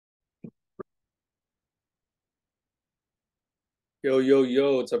Yo, yo,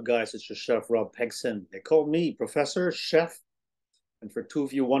 yo, what's up, guys? It's your chef, Rob Pengson. They call me Professor, Chef, and for two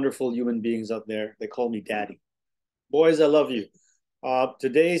of you wonderful human beings out there, they call me Daddy. Boys, I love you.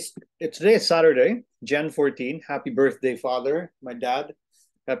 Today is Saturday, Jan 14. Happy birthday, Father, my dad.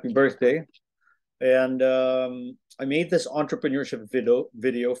 Happy birthday. And I made this entrepreneurship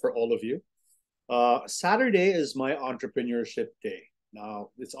video for all of you. Saturday is my entrepreneurship day. Now,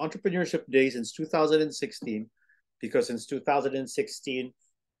 it's entrepreneurship day since 2016 because since 2016,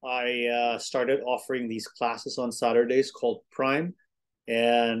 I started offering these classes on Saturdays called Prime.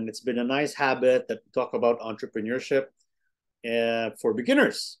 And it's been a nice habit that we talk about entrepreneurship for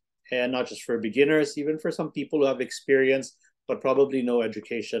beginners, and not just for beginners, even for some people who have experience but probably no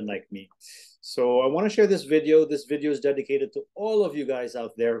education like me. So I want to share this video. This video is dedicated to all of you guys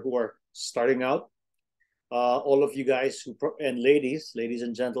out there who are starting out, all of you guys and ladies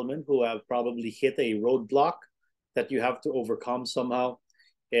and gentlemen who have probably hit a roadblock that you have to overcome somehow.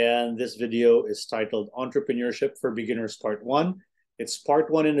 And this video is titled Entrepreneurship for Beginners Part 1. It's part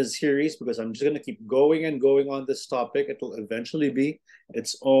 1 in a series because I'm just going to keep going and going on this topic. It'll eventually be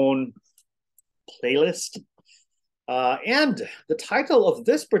its own playlist. And the title of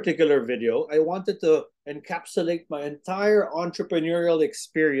this particular video, I wanted to encapsulate my entire entrepreneurial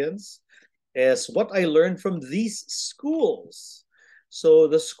experience as what I learned from these schools. So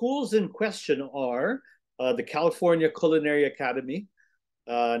the schools in question are the California Culinary Academy,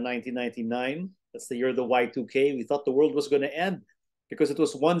 1999. That's the year of the Y2K. We thought the world was going to end because it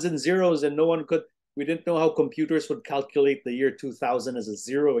was ones and zeros and we didn't know how computers would calculate the year 2000 as a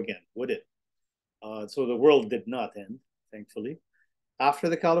zero again, would it? So the world did not end, thankfully. After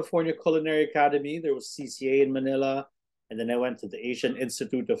the California Culinary Academy, there was CCA in Manila. And then I went to the Asian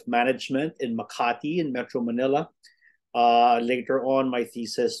Institute of Management in Makati in Metro Manila. Later on, my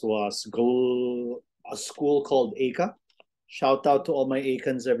thesis was a school called ACA. Shout out to all my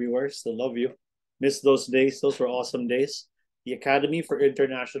ACANs everywhere. Still love you. Miss those days. Those were awesome days. The Academy for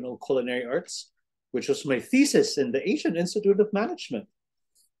International Culinary Arts, which was my thesis in the Asian Institute of Management.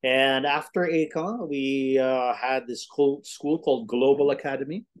 And after ACA, we had this school called Global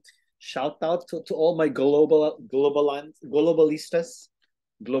Academy. Shout out to all my globalistas,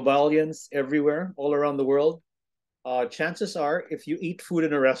 globalians everywhere, all around the world. Chances are, if you eat food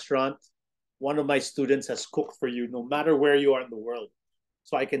in a restaurant, one of my students has cooked for you, no matter where you are in the world.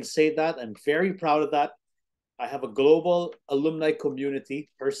 So I can say that. I'm very proud of that. I have a global alumni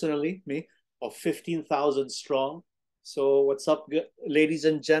community, personally, me, of 15,000 strong. So what's up, ladies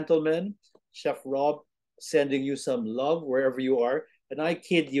and gentlemen? Chef Rob sending you some love wherever you are. And I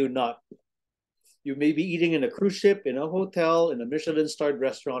kid you not. You may be eating in a cruise ship, in a hotel, in a Michelin-starred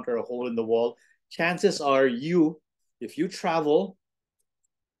restaurant, or a hole in the wall. Chances are if you travel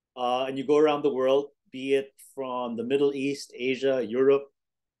and you go around the world, be it from the Middle East, Asia, Europe,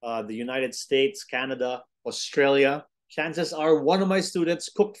 the United States, Canada, Australia, chances are one of my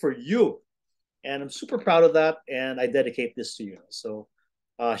students cooked for you. And I'm super proud of that. And I dedicate this to you. So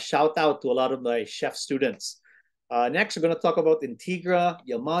shout out to a lot of my chef students. Next, we're going to talk about Integra,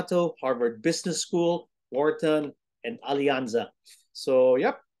 Yamato, Harvard Business School, Wharton, and Alianza. So,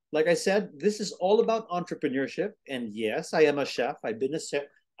 yep, like I said, this is all about entrepreneurship. And yes, I am a chef. I've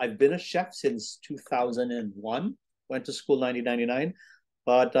been a chef since 2001. Went to school 1999,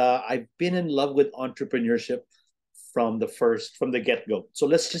 but I've been in love with entrepreneurship from the get-go. So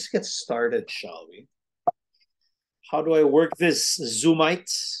let's just get started, shall we? How do I work this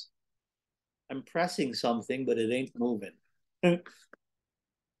Zoomite? I'm pressing something, but it ain't moving.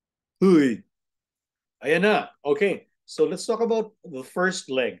 Huy. Ayan na. Okay, so let's talk about the first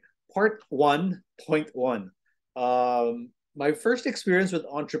leg, part 1.1. My first experience with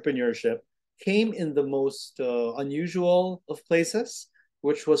entrepreneurship came in the most unusual of places,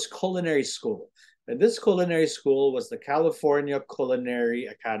 which was culinary school. And this culinary school was the California Culinary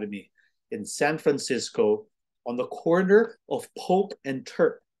Academy in San Francisco on the corner of Polk and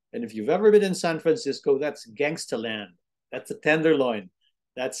Turk. And if you've ever been in San Francisco, that's gangsta land. That's a Tenderloin.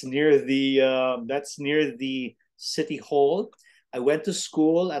 That's near the city hall. I went to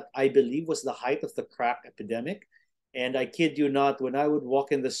school at, I believe, was the height of the crack epidemic. And I kid you not, when I would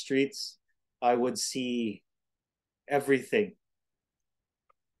walk in the streets, I would see everything.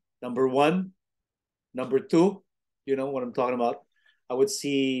 Number one, number two, you know what I'm talking about. I would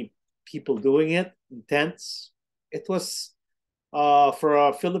see people doing it in tents. It was for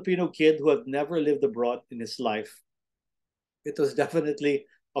a Filipino kid who had never lived abroad in his life, it was definitely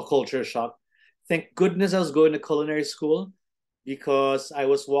a culture shock. Thank goodness I was going to culinary school because I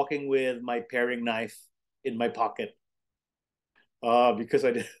was walking with my paring knife in my pocket. Because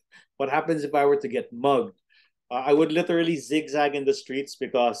what happens if I were to get mugged? I would literally zigzag in the streets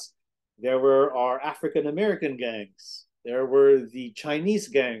because there were our African American gangs, there were the Chinese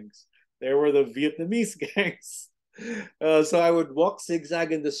gangs, there were the Vietnamese gangs. So I would walk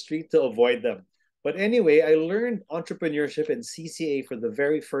zigzag in the street to avoid them. But anyway, I learned entrepreneurship and CCA for the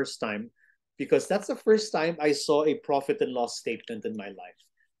very first time because that's the first time I saw a profit and loss statement in my life.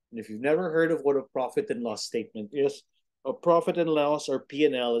 And if you've never heard of what a profit and loss statement is, a profit and loss or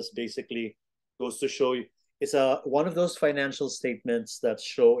P&L is basically goes to show you it's one of those financial statements that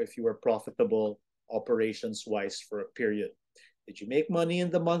show if you were profitable operations wise for a period. Did you make money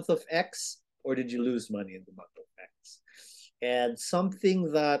in the month of X or did you lose money in the month of X? And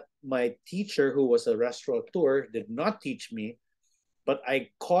something that my teacher, who was a restaurateur, did not teach me, but I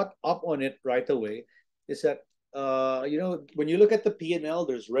caught up on it right away, is that when you look at the P&L,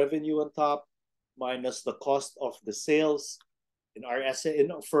 there's revenue on top minus the cost of the sales.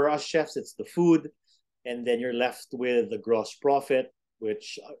 For us chefs, it's the food, and then you're left with the gross profit,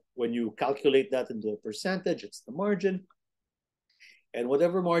 which when you calculate that into a percentage, it's the margin. And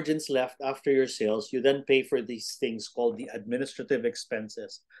whatever margin's left after your sales, you then pay for these things called the administrative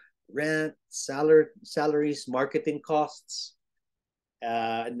expenses, rent, salaries, marketing costs.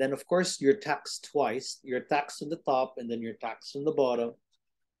 And then, of course, you're taxed twice. You're taxed on the top, and then you're taxed on the bottom.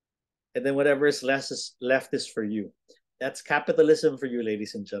 And then whatever is left is for you. That's capitalism for you,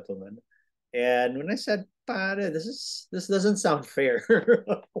 ladies and gentlemen. And when I said, "Pare, this doesn't sound fair,"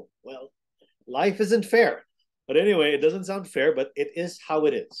 well, life isn't fair. But anyway, it doesn't sound fair, but it is how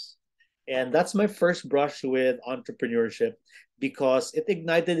it is. And that's my first brush with entrepreneurship because it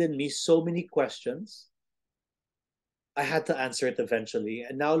ignited in me so many questions. I had to answer it eventually.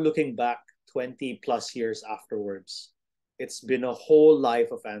 And now looking back 20 plus years afterwards, it's been a whole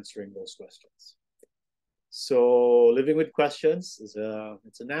life of answering those questions. So living with questions it's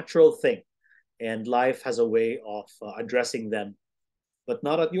a natural thing. And life has a way of addressing them, but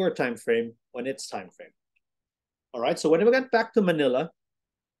not at your time frame, when it's time frame. All right. So when we got back to Manila,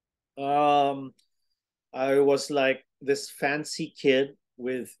 I was like this fancy kid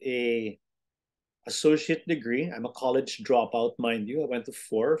with a associate degree. I'm a college dropout, mind you. I went to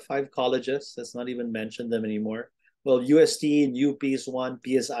 4 or 5 colleges. Let's not even mention them anymore. Well, UST and UP is one,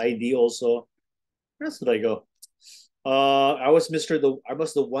 PSID also. Where else did I go? I was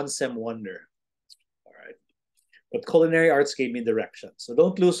the one sem wonder. All right. But culinary arts gave me direction. So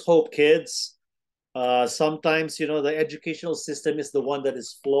don't lose hope, kids. Sometimes, the educational system is the one that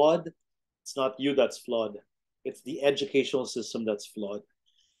is flawed. It's not you that's flawed. It's the educational system that's flawed.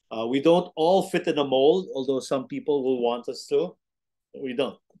 We don't all fit in a mold, although some people will want us to. We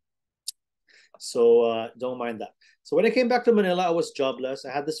don't. So don't mind that. So when I came back to Manila, I was jobless.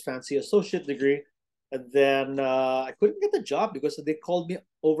 I had this fancy associate degree. And then I couldn't get the job because they called me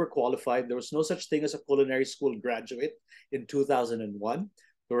overqualified. There was no such thing as a culinary school graduate in 2001.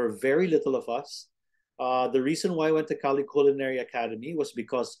 There were very little of us. The reason why I went to Cali Culinary Academy was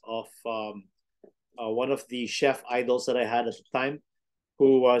because of one of the chef idols that I had at the time,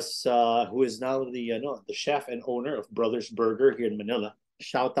 who is now the chef and owner of Brothers Burger here in Manila.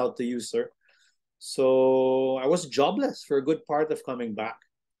 Shout out to you, sir. So I was jobless for a good part of coming back.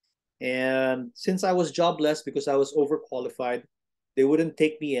 And since I was jobless because I was overqualified, they wouldn't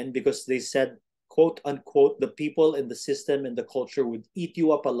take me in because they said, quote unquote, the people in the system and the culture would eat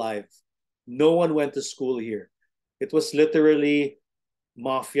you up alive. No one went to school here. It was literally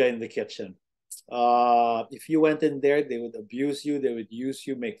mafia in the kitchen. If you went in there, they would abuse you, they would use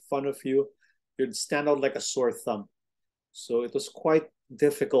you, make fun of you. You'd stand out like a sore thumb. So it was quite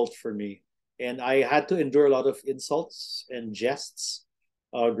difficult for me. And I had to endure a lot of insults and jests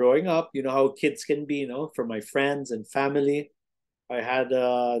growing up. You know how kids can be, from my friends and family. I had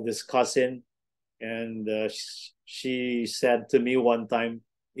this cousin, and she said to me one time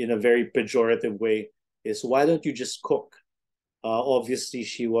in a very pejorative way, is, "Why don't you just cook?" Obviously,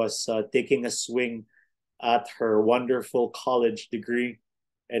 she was taking a swing at her wonderful college degree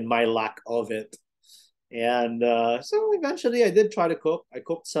and my lack of it. And so eventually I did try to cook. I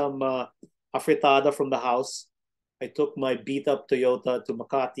cooked some afritada from the house. I took my beat up Toyota to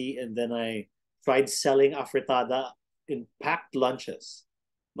Makati, and then I tried selling afritada in packed lunches.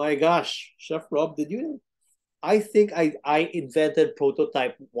 My gosh, Chef Rob, did you? I think I invented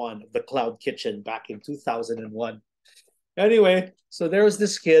prototype 1 of the cloud kitchen back in 2001. Anyway, so there was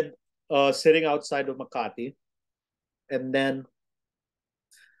this kid sitting outside of Makati, and then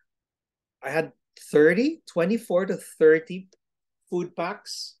I had 24 to 30 food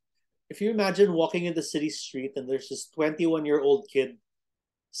packs. If you imagine walking in the city street and there's this 21-year-old kid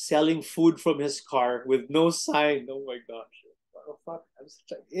selling food from his car with no sign. Oh my gosh. Oh, fuck. I'm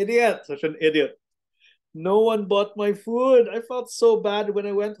such an idiot. Such an idiot. No one bought my food. I felt so bad when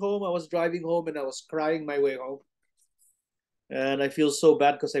I went home. I was driving home and I was crying my way home. And I feel so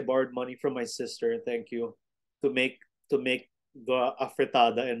bad because I borrowed money from my sister. Thank you. To make to make the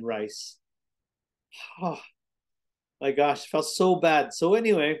afritada and rice. Oh my gosh, felt so bad. So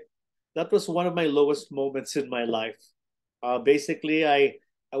anyway, that was one of my lowest moments in my life. Basically, I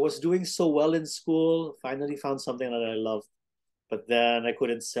was doing so well in school. Finally, found something that I loved, but then I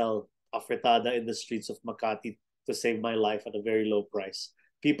couldn't sell afritada in the streets of Makati to save my life at a very low price.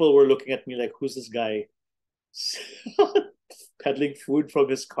 People were looking at me like, "Who's this guy peddling food from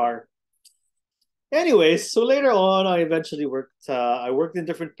his car?" Anyways, so later on, I eventually worked. I worked in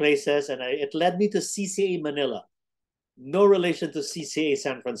different places, and it led me to CCA Manila. No relation to CCA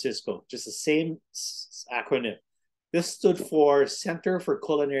San Francisco, just the same acronym. This stood for Center for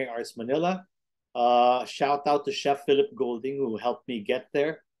Culinary Arts Manila. Shout out to Chef Philip Golding who helped me get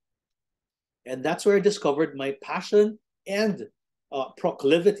there, and that's where I discovered my passion and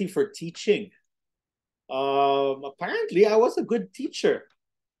proclivity for teaching. Apparently, I was a good teacher.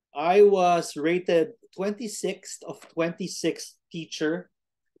 I was rated 26th of 26 teacher,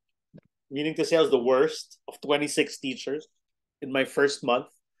 meaning to say I was the worst of 26 teachers in my first month.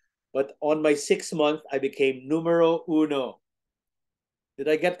 But on my 6th month, I became numero uno. Did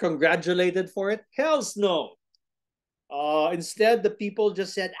I get congratulated for it? Hells no. Instead, the people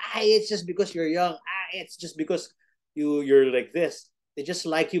just said, it's just because you're young. It's just because you're like this. They just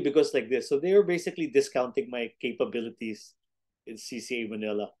like you because like this. So they were basically discounting my capabilities in CCA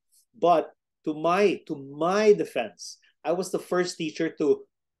Manila. But to my defense, I was the first teacher to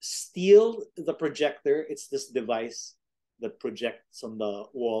steal the projector. It's this device that projects on the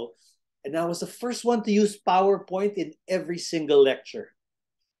wall. And I was the first one to use PowerPoint in every single lecture.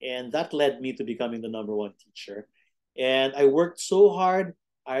 And that led me to becoming the number one teacher. And I worked so hard.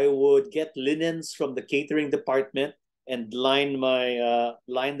 I would get linens from the catering department and line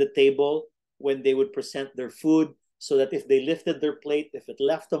the table when they would present their food, so that if they lifted their plate, if it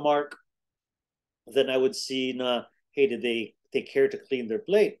left a mark, then I would see, hey, did they take care to clean their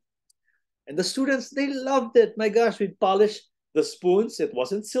plate? And the students, they loved it. My gosh, we'd polish the spoons. It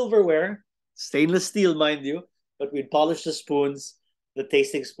wasn't silverware, stainless steel, mind you, but we'd polish the spoons, the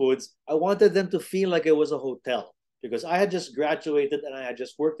tasting spoons. I wanted them to feel like it was a hotel because I had just graduated and I had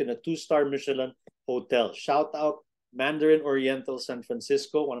just worked in a 2-star Michelin hotel. Shout out Mandarin Oriental San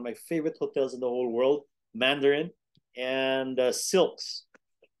Francisco, one of my favorite hotels in the whole world, Mandarin, and Silks.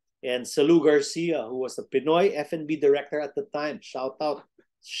 And Salu Garcia, who was the Pinoy F&B director at the time. Shout out,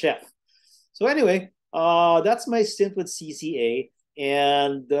 chef. So anyway, that's my stint with CCA.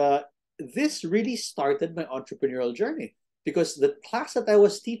 And this really started my entrepreneurial journey because the class that I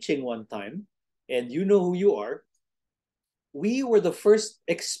was teaching one time, and you know who you are, we were the first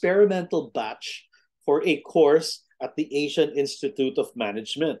experimental batch for a course at the Asian Institute of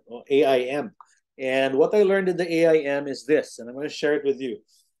Management, or AIM. And what I learned in the AIM is this, and I'm going to share it with you.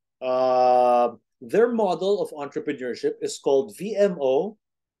 Their model of entrepreneurship is called VMO,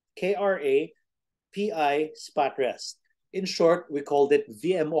 KRA, PI, Spat Rest. In short, we called it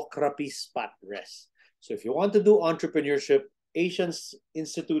VMOcrappy Spat Rest. So if you want to do entrepreneurship, Asian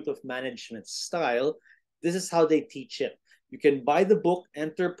Institute of Management style, this is how they teach it. You can buy the book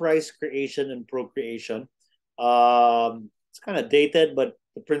Enterprise Creation and Procreation. It's kind of dated, but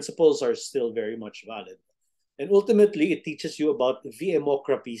the principles are still very much valid. And ultimately, it teaches you about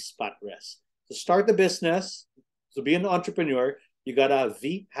VMOcrappy Spat Rest. To start a business, to be an entrepreneur, you gotta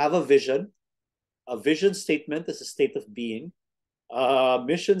have a vision. A vision statement is a state of being.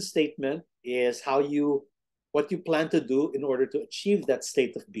 Mission statement is what you plan to do in order to achieve that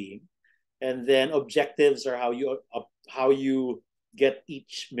state of being. And then objectives are how you get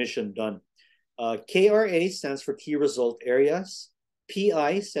each mission done. KRA stands for key result areas.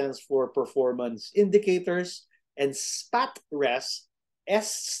 PI stands for performance indicators. And SPAT REST,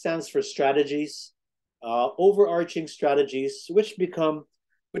 S stands for strategies, overarching strategies,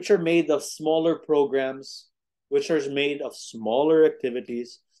 which are made of smaller programs, which are made of smaller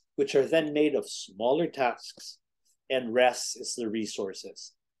activities, which are then made of smaller tasks, and rest is the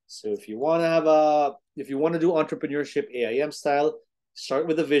resources. So if you want to do entrepreneurship AIM style, start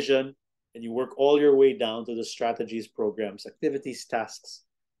with a vision and you work all your way down to the strategies, programs, activities, tasks,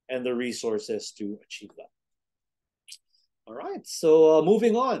 and the resources to achieve that. All right, so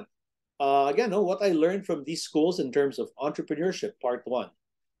moving on. Again, what I learned from these schools in terms of entrepreneurship, part one.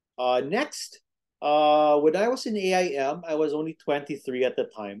 Next, when I was in AIM, I was only 23 at the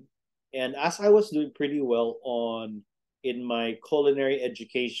time. And as I was doing pretty well in my culinary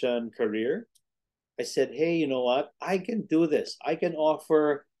education career, I said, hey, you know what? I can do this. I can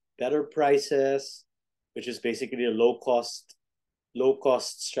offer better prices. which is basically a low cost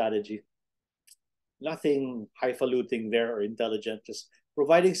strategy. Nothing highfalutin there or intelligent, just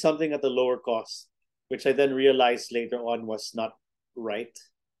providing something at a lower cost, which I then realized later on was not right,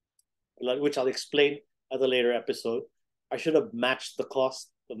 which I'll explain at a later episode. I should have matched the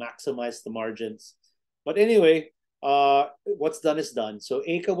cost to maximize the margins. But anyway, what's done is done. So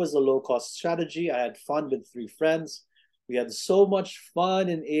ACA was a low cost strategy. I had fun with 3 friends. We had so much fun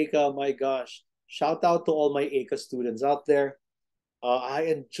in ACA. My gosh. Shout out to all my ACA students out there. I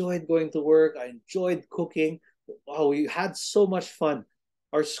enjoyed going to work. I enjoyed cooking. Wow, we had so much fun.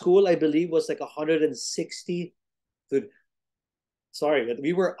 Our school, I believe, was like 160. Dude, sorry, but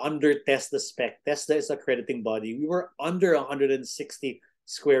we were under TESDA spec. TESDA is a accrediting body. We were under 160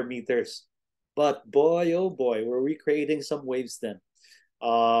 square meters. But boy, oh boy, were we creating some waves then.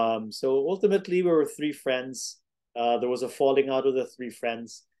 So ultimately, we were 3 friends. There was a falling out of the 3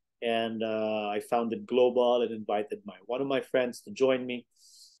 friends. And I founded Global and invited one of my friends to join me.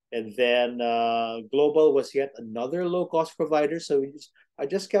 And then Global was yet another low cost provider. So I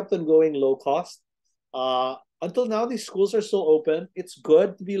just kept on going low cost. Until now, these schools are still open. It's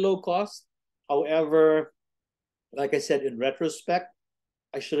good to be low cost. However, like I said, in retrospect,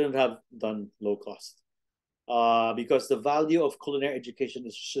 I shouldn't have done low cost because the value of culinary education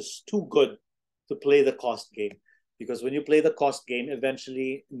is just too good to play the cost game. Because when you play the cost game,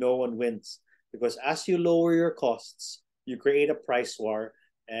 eventually no one wins. Because as you lower your costs, you create a price war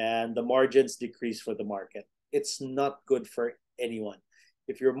and the margins decrease for the market. It's not good for anyone.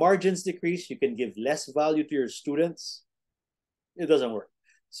 If your margins decrease, you can give less value to your students. It doesn't work.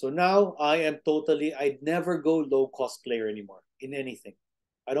 So now I'd never go low cost player anymore in anything.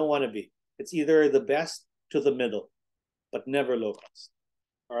 I don't want to be. It's either the best to the middle, but never low cost.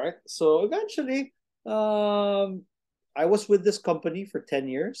 All right. So eventually, I was with this company for 10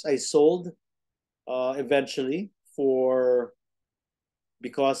 years. I sold eventually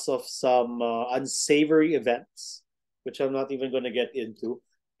because of some unsavory events, which I'm not even going to get into.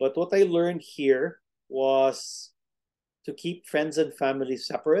 But what I learned here was to keep friends and family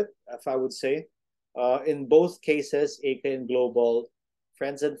separate, if I would say. In both cases, ACA and Global,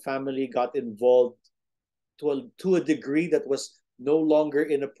 friends and family got involved to a degree that was no longer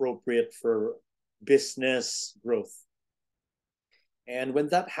inappropriate for business growth. And when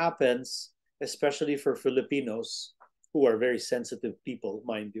that happens, especially for Filipinos, who are very sensitive people,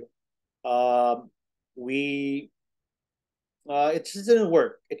 mind you, it just didn't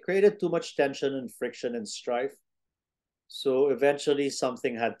work. It created too much tension and friction and strife. So eventually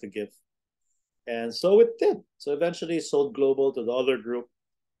something had to give. And so it did. So eventually sold Global to the other group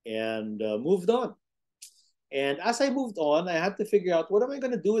and moved on. And as I moved on, I had to figure out what am I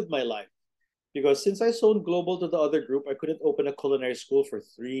going to do with my life? Because since I sold Global to the other group, I couldn't open a culinary school for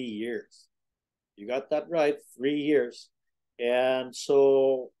 3 years. You got that right, 3 years. And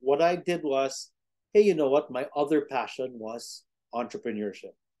so what I did was, hey, you know what? My other passion was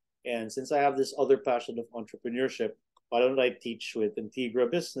entrepreneurship. And since I have this other passion of entrepreneurship, why don't I teach with Integra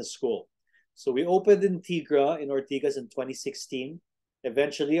Business School? So we opened Integra in Ortigas in 2016.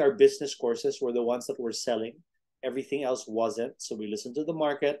 Eventually, our business courses were the ones that were selling. Everything else wasn't. So we listened to the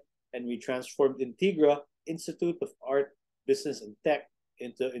market and we transformed Integra Institute of Art, Business, and Tech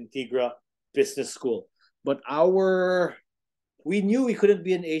into Integra Business School. But we knew we couldn't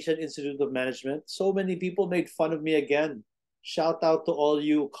be an Asian Institute of Management. So many people made fun of me again. Shout out to all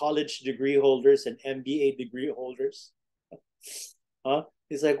you college degree holders and MBA degree holders. Huh?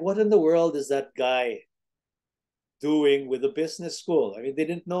 He's like, what in the world is that guy doing with a business school? I mean, they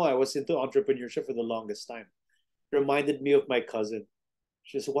didn't know I was into entrepreneurship for the longest time. It reminded me of my cousin.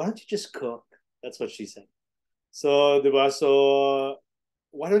 She said, why don't you just cook? That's what she said. So,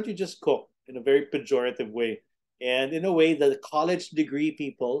 why don't you just cook in a very pejorative way? And in a way, the college degree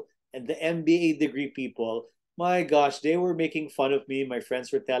people and the MBA degree people, my gosh, they were making fun of me. My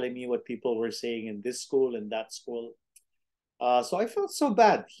friends were telling me what people were saying in this school and that school. So I felt so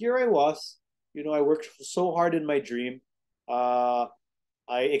bad. Here I was, I worked so hard in my dream. I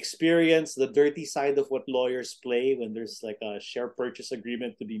experienced the dirty side of what lawyers play when there's like a share purchase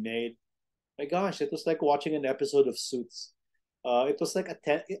agreement to be made. My gosh, it was like watching an episode of Suits. It was like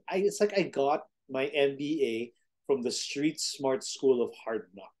it's like I got my MBA from the Street Smart School of Hard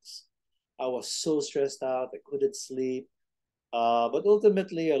Knocks. I was so stressed out. I couldn't sleep. But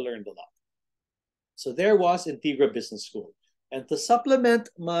ultimately, I learned a lot. So there was Integra Business School. And to supplement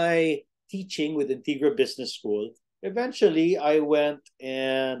my teaching with Integra Business School, eventually I went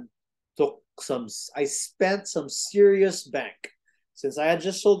and I spent some serious bank. Since I had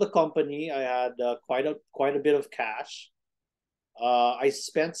just sold the company, I had quite a bit of cash. I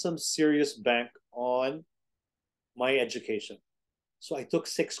spent some serious bank on on my education. So I took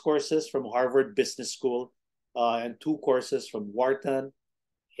 6 courses from Harvard Business School and 2 courses from Wharton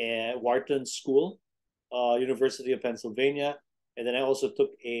School, University of Pennsylvania. And then I also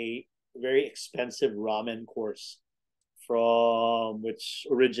took a very expensive ramen course which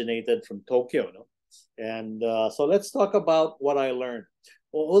originated from Tokyo. No? And so let's talk about what I learned.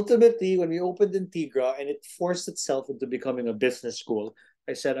 Well, ultimately, when we opened Integra and it forced itself into becoming a business school,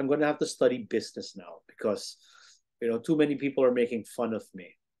 I said, I'm going to have to study business now because, too many people are making fun of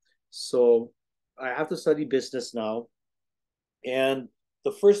me. So I have to study business now. And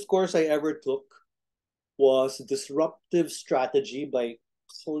the first course I ever took was Disruptive Strategy by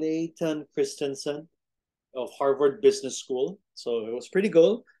Clayton Christensen of Harvard Business School. So it was pretty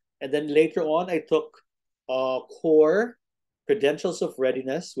good. And then later on, I took core Credentials of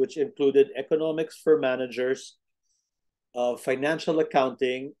Readiness, which included economics for managers, financial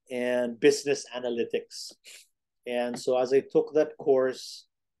accounting, and business analytics. And so as I took that course,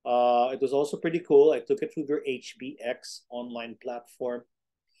 it was also pretty cool. I took it through their HBX online platform.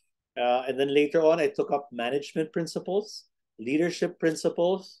 And then later on, I took up management principles, leadership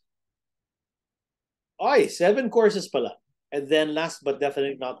principles. 7 courses pala. And then last but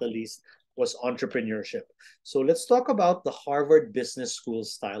definitely not the least was entrepreneurship. So let's talk about the Harvard Business School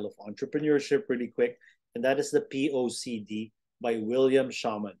style of entrepreneurship really quick. And that is the POCD by William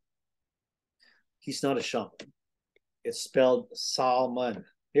Shaman. He's not a shaman. It's spelled Salman.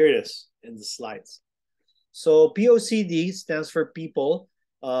 Here it is in the slides. So POCD stands for people.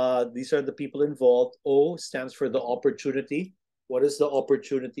 These are the people involved. O stands for the opportunity. What is the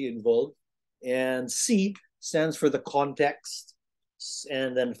opportunity involved? And C stands for the context.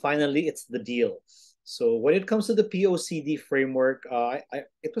 And then finally, it's the deal. So when it comes to the POCD framework,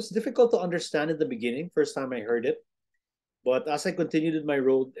 it was difficult to understand in the beginning, first time I heard it. But as I continued in my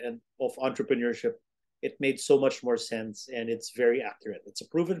road of entrepreneurship, it made so much more sense and it's very accurate. It's a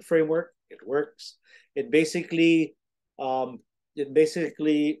proven framework. It works. It basically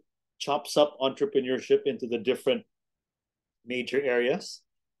chops up entrepreneurship into the different major areas.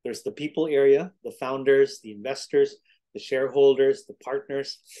 There's the people area, the founders, the investors, the shareholders, the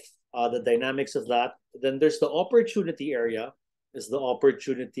partners, the dynamics of that. Then there's the opportunity area. Is the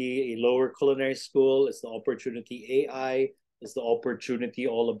opportunity a lower culinary school? Is the opportunity AI? Is the opportunity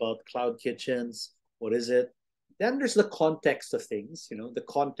all about cloud kitchens? What is it? Then there's the context of things. The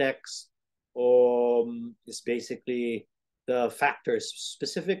context is basically the factors,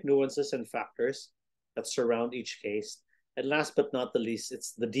 specific nuances and factors that surround each case. And last but not the least,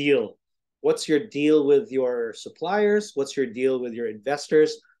 it's the deal. What's your deal with your suppliers? What's your deal with your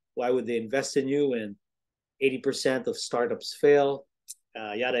investors? Why would they invest in you when 80% of startups fail?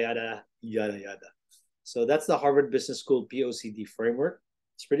 Yada, yada, yada, yada. So that's the Harvard Business School POCD framework.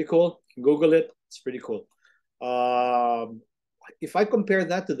 It's pretty cool. You can Google it. It's pretty cool. If I compare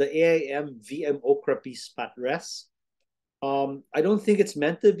that to the AIM VMocracy SPAT-RES, I don't think it's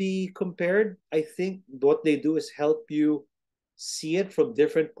meant to be compared. I think what they do is help you see it from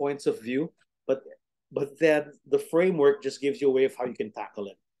different points of view, but then the framework just gives you a way of how you can tackle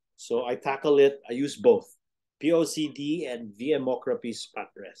it. So I tackle it, I use both, POCD and VMocracy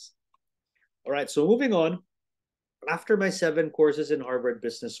SPAT-RES. All right, so moving on. After my 7 courses in Harvard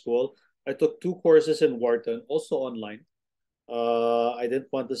Business School, I took 2 courses in Wharton, also online. I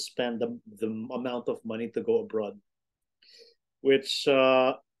didn't want to spend the amount of money to go abroad, which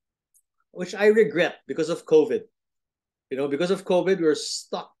I regret because of COVID. Because of COVID, we were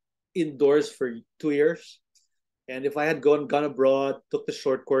stuck indoors for 2 years. And if I had gone abroad, took the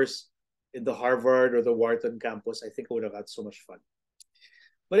short course in the Harvard or the Wharton campus, I think I would have had so much fun.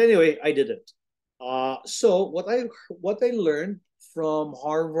 But anyway, I didn't. So what I learned from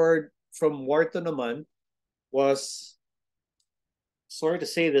Harvard, from Wharton naman, was, sorry to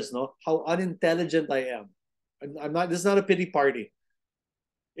say this, no, how unintelligent I am. I'm not. This is not a pity party.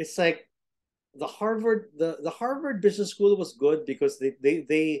 It's like the Harvard Business School was good because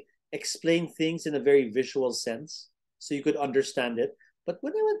they explain things in a very visual sense, so you could understand it. But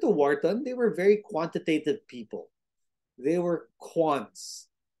when I went to Wharton, they were very quantitative people. They were quants,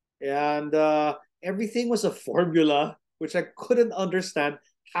 and everything was a formula, which I couldn't understand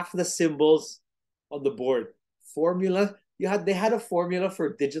half the symbols on the board. Formula. They had a formula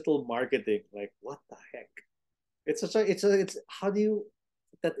for digital marketing. Like, what the heck? It's how do you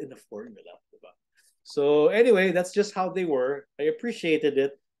put that in a formula? So anyway, that's just how they were. I appreciated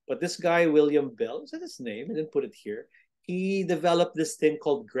it. But this guy, William Bell, is that his name? I didn't put it here. He developed this thing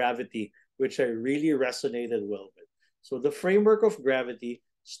called gravity, which I really resonated well with. So the framework of gravity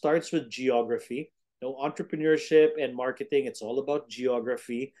starts with geography. Entrepreneurship and marketing, it's all about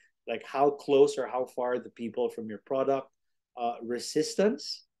geography. like how close or how far the people from your product.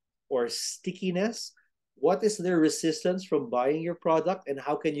 Resistance or stickiness. What is their resistance from buying your product and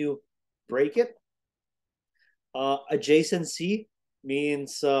how can you break it? Adjacency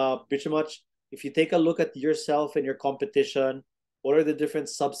means pretty much if you take a look at yourself and your competition, what are the different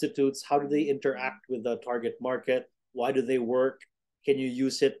substitutes? How do they interact with the target market? Why do they work? Can you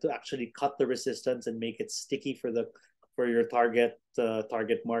use it to actually cut the resistance and make it sticky for your target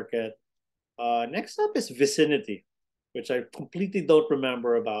market? Next up is vicinity, which I completely don't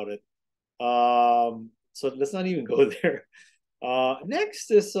remember about it. So let's not even go there.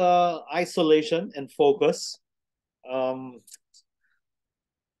 Next is isolation and focus. Um,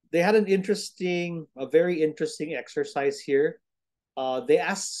 they had a very interesting exercise here. They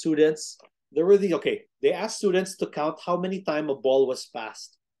asked students, they asked students to count how many times a ball was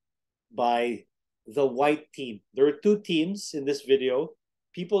passed by the white team. There were two teams in this video,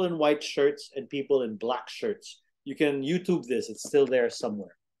 people in white shirts and people in black shirts. You can YouTube this, it's still there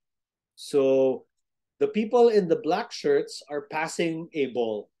somewhere. So the people in the black shirts are passing a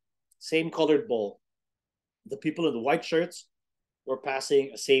ball, same colored ball. The people in the white shirts were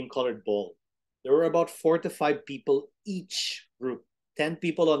passing a same colored ball. There were about 4 to 5 people each group, 10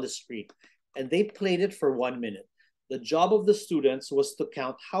 people on the street, and they played it for 1 minute. The job of the students was to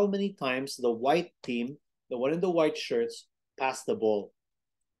count how many times the white team, the one in the white shirts, passed the ball.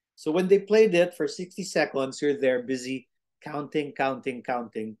 So when they played it for 60 seconds, you're there busy counting,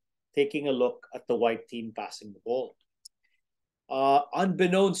 taking a look at the white team passing the ball.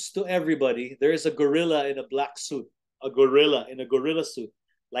 Unbeknownst to everybody, there is a gorilla in a black suit, a gorilla in a gorilla suit,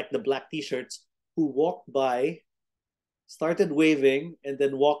 like the black t-shirts, who walked by, started waving, and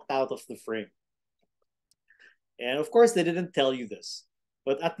then walked out of the frame. And of course, they didn't tell you this.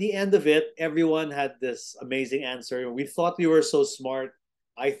 But at the end of it, everyone had this amazing answer. We thought we were so smart.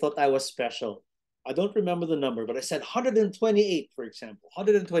 I thought I was special. I don't remember the number, but I said 128, for example.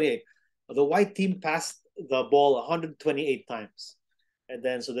 128. The white team passed the ball 128 times. And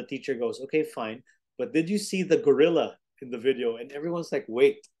then so the teacher goes, okay, fine. But did you see the gorilla in the video? And everyone's like,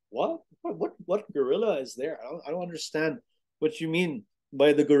 wait, what? What gorilla is there? I don't understand what you mean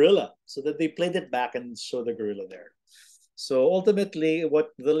by the gorilla. So that they played it back and showed the gorilla there. So ultimately, what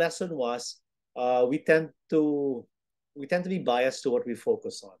the lesson was, we tend to be biased to what we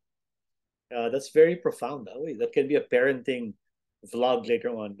focus on. That's very profound. That can be a parenting vlog later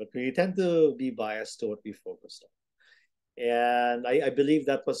on, but we tend to be biased to what we focus on. And I believe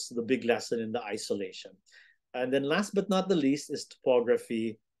that was the big lesson in the isolation. And then last but not the least is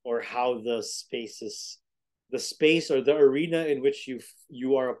topography, or how the space or the arena in which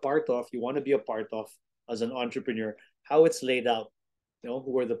you are a part of, you want to be a part of as an entrepreneur, how it's laid out.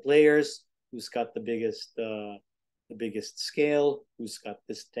 Who are the players, who's got the biggest scale, who's got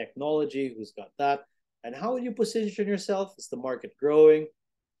this technology, who's got that, and how will you position yourself? Is the market growing?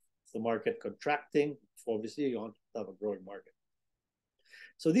 Is the market contracting? Obviously, you want to have a growing market.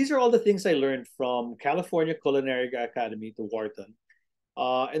 So these are all the things I learned from California Culinary Academy to Wharton.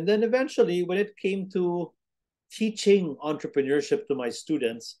 And then eventually, when it came to teaching entrepreneurship to my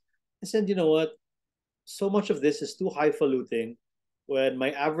students, I said, you know what? So much of this is too highfalutin when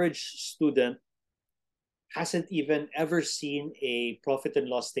my average student hasn't even ever seen a profit and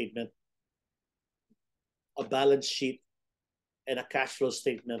loss statement, a balance sheet, and a cash flow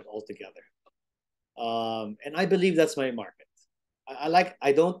statement altogether. And I believe that's my market.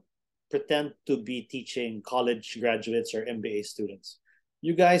 I don't pretend to be teaching college graduates or MBA students.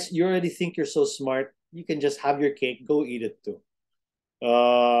 You guys, you already think you're so smart. You can just have your cake, go eat it too.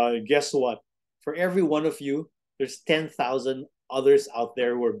 Guess what? For every one of you, there's 10,000 others out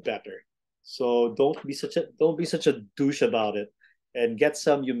there who are better. So don't be such a douche about it, and get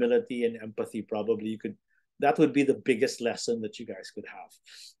some humility and empathy. Probably that would be the biggest lesson that you guys could have.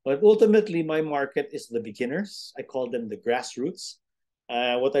 But ultimately, my market is the beginners. I call them the grassroots.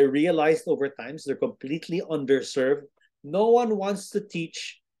 What I realized over time is they're completely underserved. No one wants to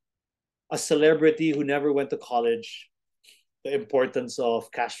teach a celebrity who never went to college the importance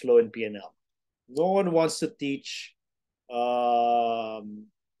of cash flow and P&L. No one wants to teach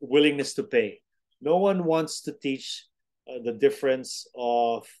willingness to pay. No one wants to teach the difference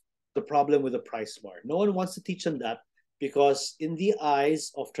of the problem with the price bar. No one wants to teach them that, because in the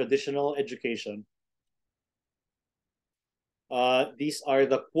eyes of traditional education, these are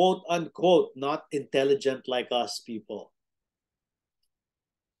the quote unquote not intelligent like us people.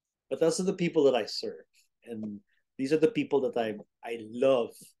 But those are the people that I serve, and these are the people that I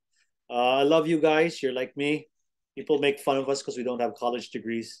love. I love you guys. You're like me. People make fun of us because we don't have college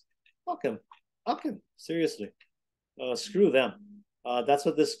degrees. Fuck them. Seriously. Screw them. That's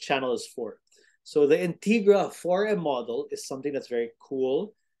what this channel is for. So the Integra 4M model is something that's very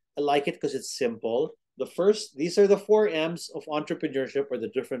cool. I like it because it's simple. These are the 4M's of entrepreneurship, or the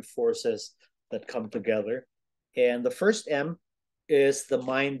different forces that come together. And the first M is the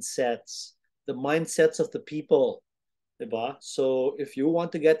mindsets of the people. Diba? So if you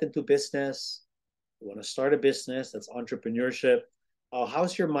want to get into business, you want to start a business, that's entrepreneurship.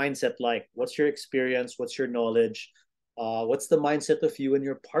 How's your mindset like? What's your experience? What's your knowledge? What's the mindset of you and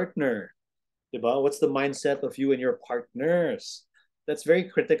your partner? Diba? What's the mindset of you and your partners? That's very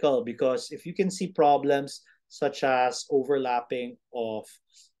critical, because if you can see problems such as overlapping of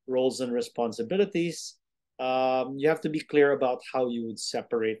roles and responsibilities, you have to be clear about how you would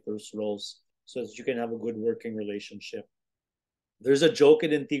separate those roles so that you can have a good working relationship. There's a joke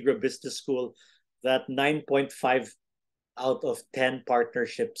in Integra Business School that 9.5 out of 10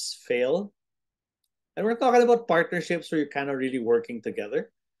 partnerships fail. And we're talking about partnerships where you're kind of really working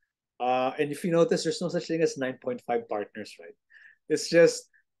together. And if you notice, there's no such thing as 9.5 partners, right?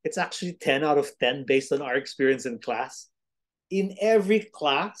 It's actually 10 out of 10 based on our experience in class. In every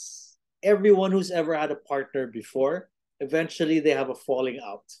class, everyone who's ever had a partner before, eventually they have a falling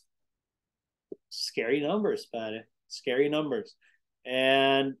out. Scary numbers, man. Scary numbers.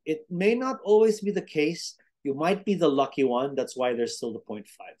 And it may not always be the case. You might be the lucky one. That's why there's still the 0.5.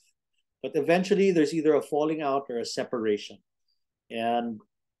 But eventually, there's either a falling out or a separation. And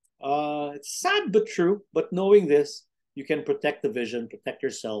it's sad but true. But knowing this, you can protect the vision, protect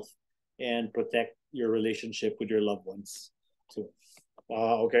yourself, and protect your relationship with your loved ones too.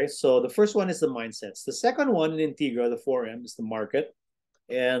 Okay, so the first one is the mindsets. The second one in Integra, the 4M, is the market.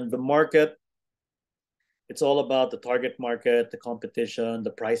 And the market, it's all about the target market, the competition,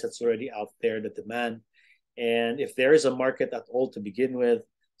 the price that's already out there, the demand. And if there is a market at all to begin with,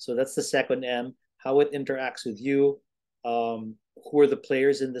 so that's the second M, how it interacts with you, who are the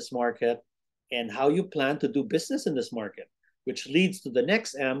players in this market, and how you plan to do business in this market, which leads to the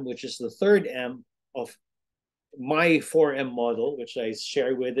next M, which is the third M of my 4M model, which I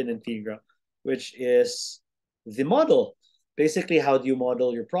share with in Integra, which is the model. Basically, how do you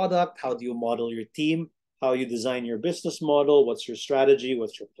model your product? How do you model your team? How you design your business model? What's your strategy?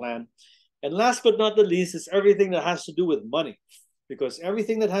 What's your plan? And last but not the least is everything that has to do with money, because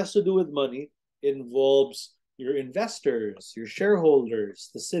everything that has to do with money involves your investors, your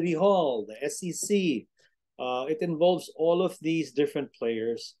shareholders, the city hall, the SEC. It involves all of these different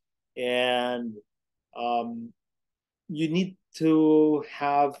players, and you need to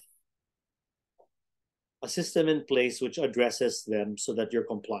have a system in place which addresses them so that you're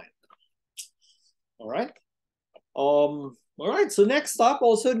compliant. All right. All right. So next up,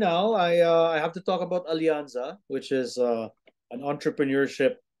 also now, I have to talk about Alianza, which is an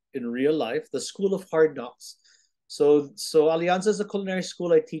entrepreneurship in real life, the School of Hard Knocks. So Alianza is a culinary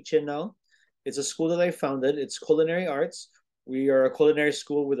school I teach in now. It's a school that I founded. It's culinary arts. We are a culinary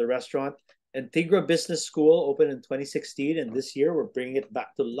school with a restaurant. Integra Business School opened in 2016, and this year we're bringing it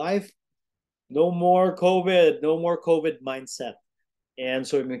back to life. No more COVID, no more COVID mindset. And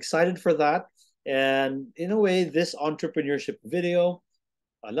so I'm excited for that. And in a way, this entrepreneurship video,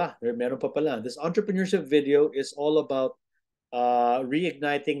 meron pa pala. This entrepreneurship video is all about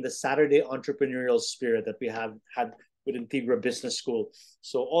reigniting the Saturday entrepreneurial spirit that we have had with Integra Business School.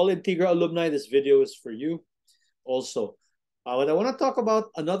 So all Integra alumni, this video is for you also. What I want to talk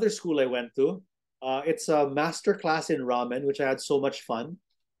about, another school I went to. It's a master class in ramen, which I had so much fun.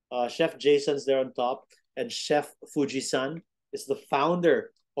 Chef Jason's there on top, and Chef Fuji-san is the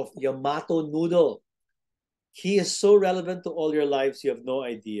founder of Yamato Noodle. He is so relevant to all your lives, you have no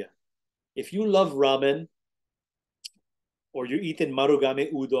idea. If you love ramen, or you eat in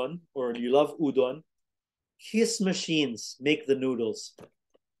Marugame udon, or you love udon, his machines make the noodles.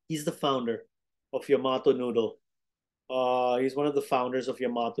 He's the founder of Yamato Noodle. He's one of the founders of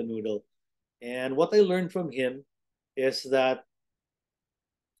Yamato Noodle. And what I learned from him is that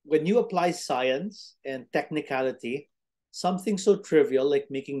when you apply science and technicality, something so trivial like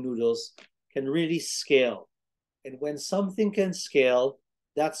making noodles can really scale. And when something can scale,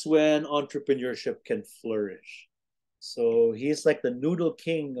 that's when entrepreneurship can flourish. So he's like the noodle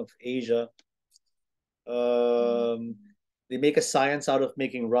king of Asia. They make a science out of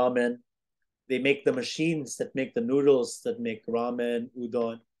making ramen. They make the machines that make the noodles that make ramen,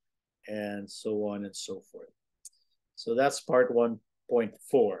 udon, and so on and so forth. So that's part 1.4.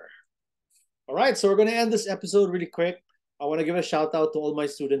 All right, so we're going to end this episode really quick. I want to give a shout out to all my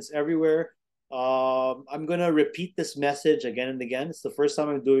students everywhere. I'm going to repeat this message again and again. It's the first time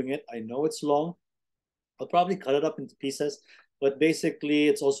I'm doing it. I know it's long. I'll probably cut it up into pieces. But basically,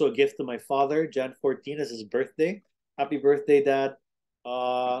 it's also a gift to my father. Jan 14 is his birthday. Happy birthday, Dad.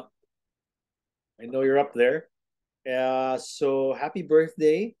 I know you're up there. So happy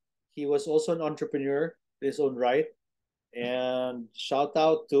birthday. He was also an entrepreneur in his own right. And shout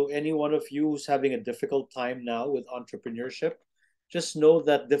out to any one of you who's having a difficult time now with entrepreneurship. Just know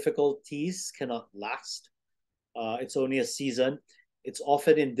that difficulties cannot last. It's only a season. It's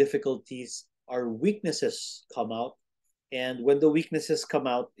often in difficulties our weaknesses come out. And when the weaknesses come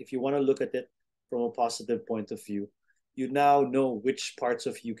out, if you want to look at it from a positive point of view, you now know which parts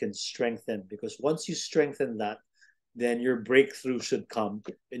of you can strengthen. Because once you strengthen that, then your breakthrough should come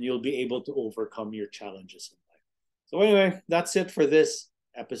and you'll be able to overcome your challenges in life. So, anyway, that's it for this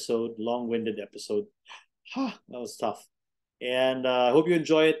episode, long winded episode. That was tough. And I hope you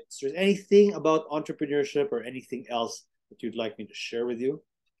enjoy it. If there's anything about entrepreneurship or anything else that you'd like me to share with you,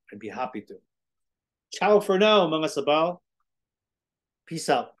 I'd be happy to. Ciao for now, mga sabaw. Peace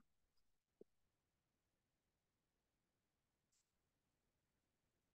out.